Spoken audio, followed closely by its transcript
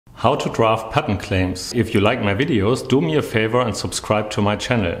How to draft patent claims. If you like my videos, do me a favor and subscribe to my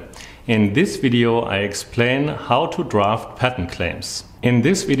channel. In this video I explain how to draft patent claims. In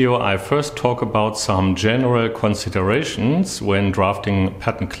this video I first talk about some general considerations when drafting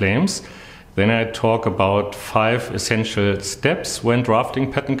patent claims. Then I talk about 5 essential steps when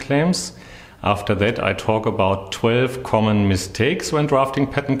drafting patent claims. After that I talk about 12 common mistakes when drafting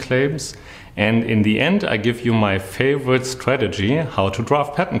patent claims. And in the end I give you my favorite strategy how to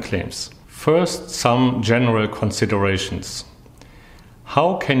draft patent claims. First, some general considerations.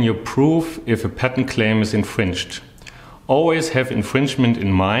 How can you prove if a patent claim is infringed? Always have infringement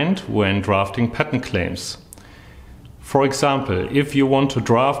in mind when drafting patent claims. For example, if you want to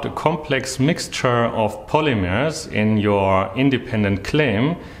draft a complex mixture of polymers in your independent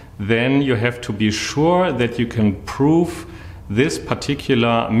claim, then you have to be sure that you can prove this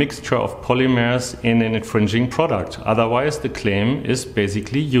particular mixture of polymers in an infringing product. Otherwise, the claim is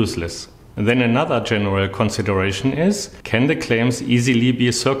basically useless. And then another general consideration is, can the claims easily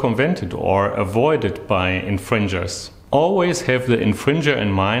be circumvented or avoided by infringers? Always have the infringer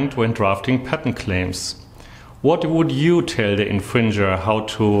in mind when drafting patent claims. What would you tell the infringer how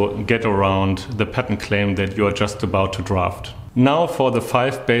to get around the patent claim that you are just about to draft? Now for the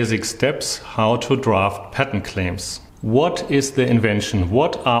 5 basic steps how to draft patent claims. What is the invention?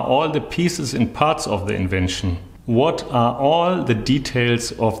 What are all the pieces and parts of the invention? What are all the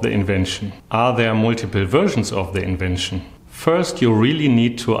details of the invention? Are there multiple versions of the invention? First, you really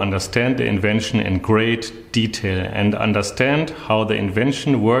need to understand the invention in great detail and understand how the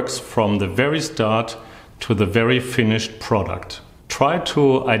invention works from the very start to the very finished product. Try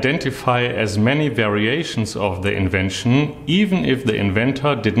to identify as many variations of the invention, even if the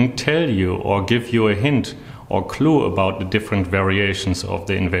inventor didn't tell you or give you a hint or clue about the different variations of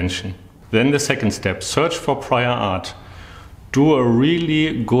the invention. Then the second step, search for prior art. Do a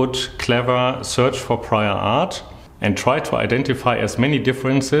really good, clever search for prior art and try to identify as many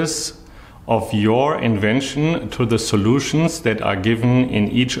differences of your invention to the solutions that are given in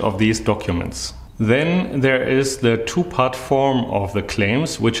each of these documents. Then there is the 2-part form of the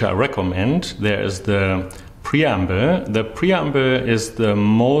claims, which I recommend. There is the preamble. The preamble is the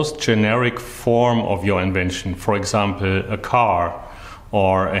most generic form of your invention. For example, a car,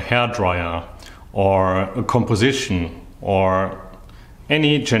 or a hairdryer, or a composition, or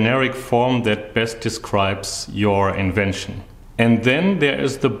any generic form that best describes your invention. And then there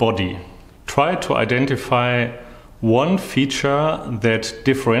is the body. Try to identify one feature that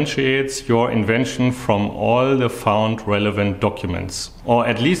differentiates your invention from all the found relevant documents. Or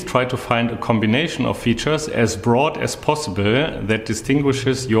at least try to find a combination of features as broad as possible that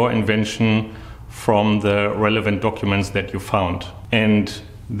distinguishes your invention from the relevant documents that you found. And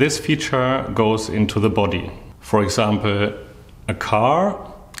this feature goes into the body. For example, a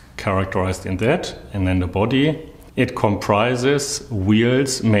car, characterized in that, and then the body, it comprises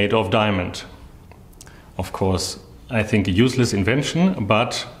wheels made of diamond. Of course, I think a useless invention,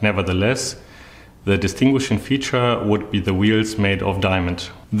 but nevertheless, the distinguishing feature would be the wheels made of diamond.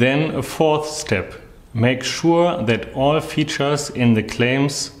 Then a 4th step. Make sure that all features in the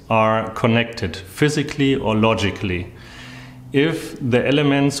claims are connected, physically or logically. If the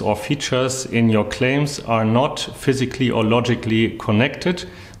elements or features in your claims are not physically or logically connected,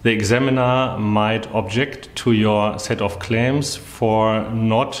 the examiner might object to your set of claims for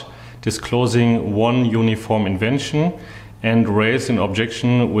not disclosing one uniform invention and raise an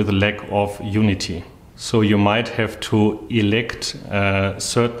objection with a lack of unity. So you might have to elect a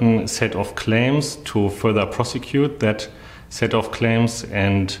certain set of claims to further prosecute that set of claims,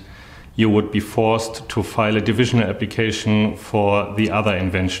 and you would be forced to file a divisional application for the other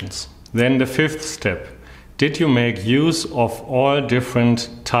inventions. Then the 5th step. Did you make use of all different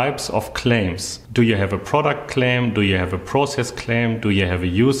types of claims? Do you have a product claim? Do you have a process claim? Do you have a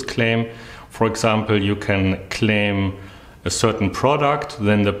use claim? For example, you can claim a certain product,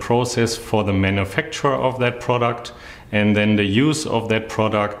 then the process for the manufacture of that product, and then the use of that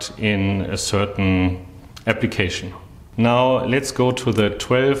product in a certain application. Now let's go to the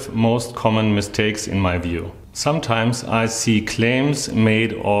 12 most common mistakes in my view. Sometimes I see claims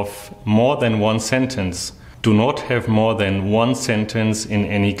made of more than one sentence. Do not have more than one sentence in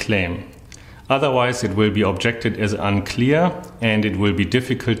any claim. Otherwise it will be objected as unclear and it will be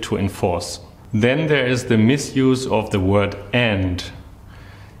difficult to enforce. Then there is the misuse of the word and.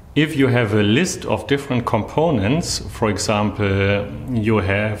 If you have a list of different components, for example, you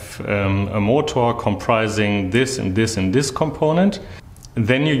have a motor comprising this and this and this component,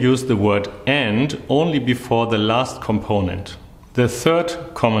 then you use the word and only before the last component. The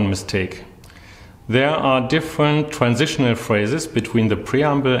 3rd common mistake. There are different transitional phrases between the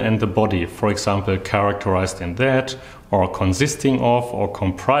preamble and the body, for example, characterized in that, or consisting of, or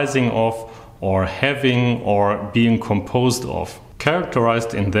comprising of, or having, or being composed of.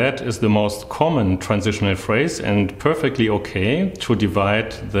 Characterized in that is the most common transitional phrase and perfectly okay to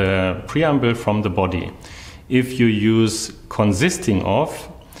divide the preamble from the body. If you use consisting of,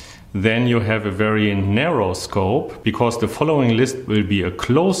 then you have a very narrow scope because the following list will be a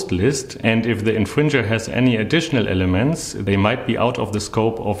closed list, and if the infringer has any additional elements, they might be out of the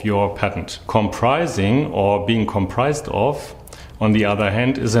scope of your patent. Comprising or being comprised of, on the other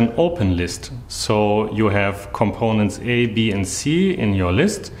hand, is an open list. So you have components A, B, and C in your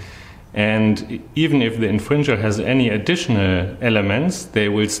list, and even if the infringer has any additional elements, they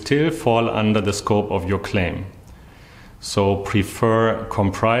will still fall under the scope of your claim. So prefer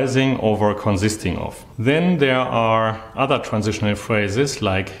comprising over consisting of. Then there are other transitional phrases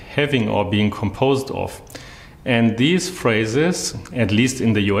like having or being composed of. And these phrases, at least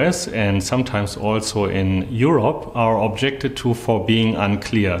in the US and sometimes also in Europe, are objected to for being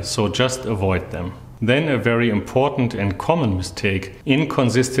unclear, so just avoid them. Then a very important and common mistake,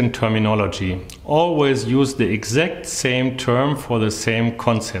 inconsistent terminology. Always use the exact same term for the same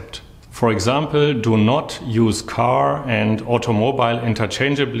concept. For example, do not use car and automobile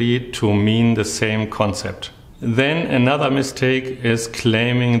interchangeably to mean the same concept. Then another mistake is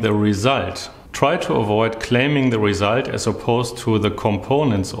claiming the result. Try to avoid claiming the result as opposed to the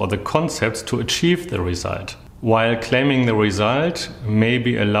components or the concepts to achieve the result. While claiming the result may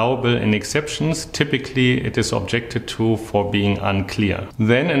be allowable in exceptions, typically it is objected to for being unclear.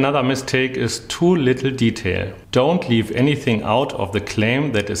 Then another mistake is too little detail. Don't leave anything out of the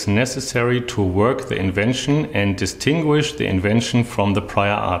claim that is necessary to work the invention and distinguish the invention from the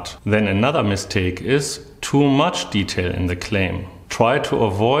prior art. Then another mistake is too much detail in the claim. Try to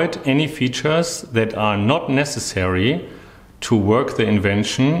avoid any features that are not necessary to work the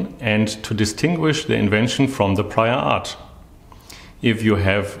invention and to distinguish the invention from the prior art. If you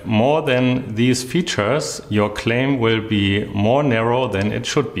have more than these features, your claim will be more narrow than it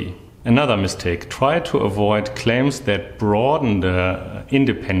should be. Another mistake, try to avoid claims that broaden the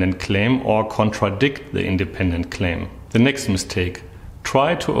independent claim or contradict the independent claim. The next mistake,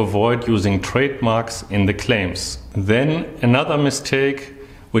 try to avoid using trademarks in the claims. Then another mistake,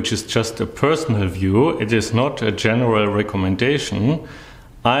 which is just a personal view, it is not a general recommendation.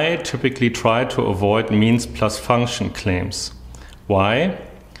 I typically try to avoid means plus function claims. Why?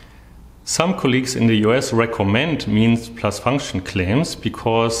 Some colleagues in the US recommend means plus function claims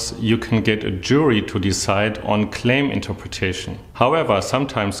because you can get a jury to decide on claim interpretation. However,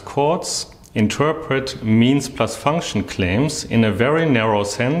 sometimes courts interpret means plus function claims in a very narrow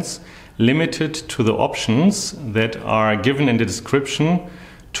sense, limited to the options that are given in the description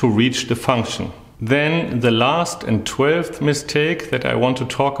to reach the function. Then the last and 12th mistake that I want to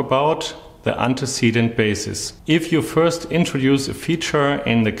talk about, the antecedent basis. If you first introduce a feature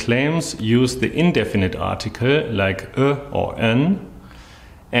in the claims, use the indefinite article like a or an.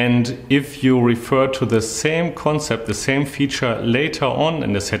 And if you refer to the same concept, the same feature later on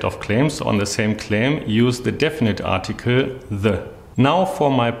in the set of claims on the same claim, use the definite article the. Now for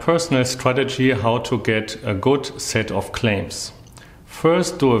my personal strategy how to get a good set of claims.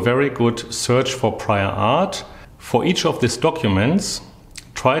 First, do a very good search for prior art. For each of these documents,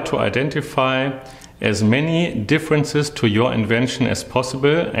 try to identify as many differences to your invention as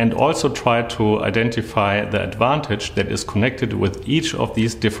possible and also try to identify the advantage that is connected with each of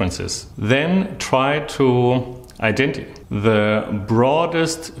these differences. Then try to identify the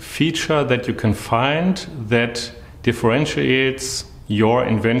broadest feature that you can find that differentiates your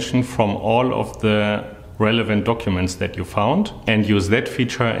invention from all of the relevant documents that you found and use that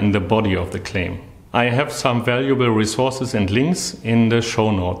feature in the body of the claim. I have some valuable resources and links in the show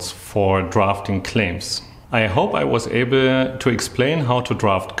notes for drafting claims. I hope I was able to explain how to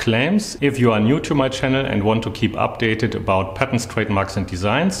draft claims. If you are new to my channel and want to keep updated about patents, trademarks and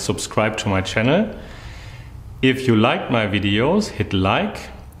designs, subscribe to my channel. If you liked my videos, hit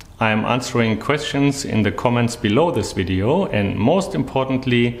like. I am answering questions in the comments below this video, and most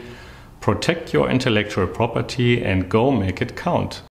importantly, protect your intellectual property and go make it count.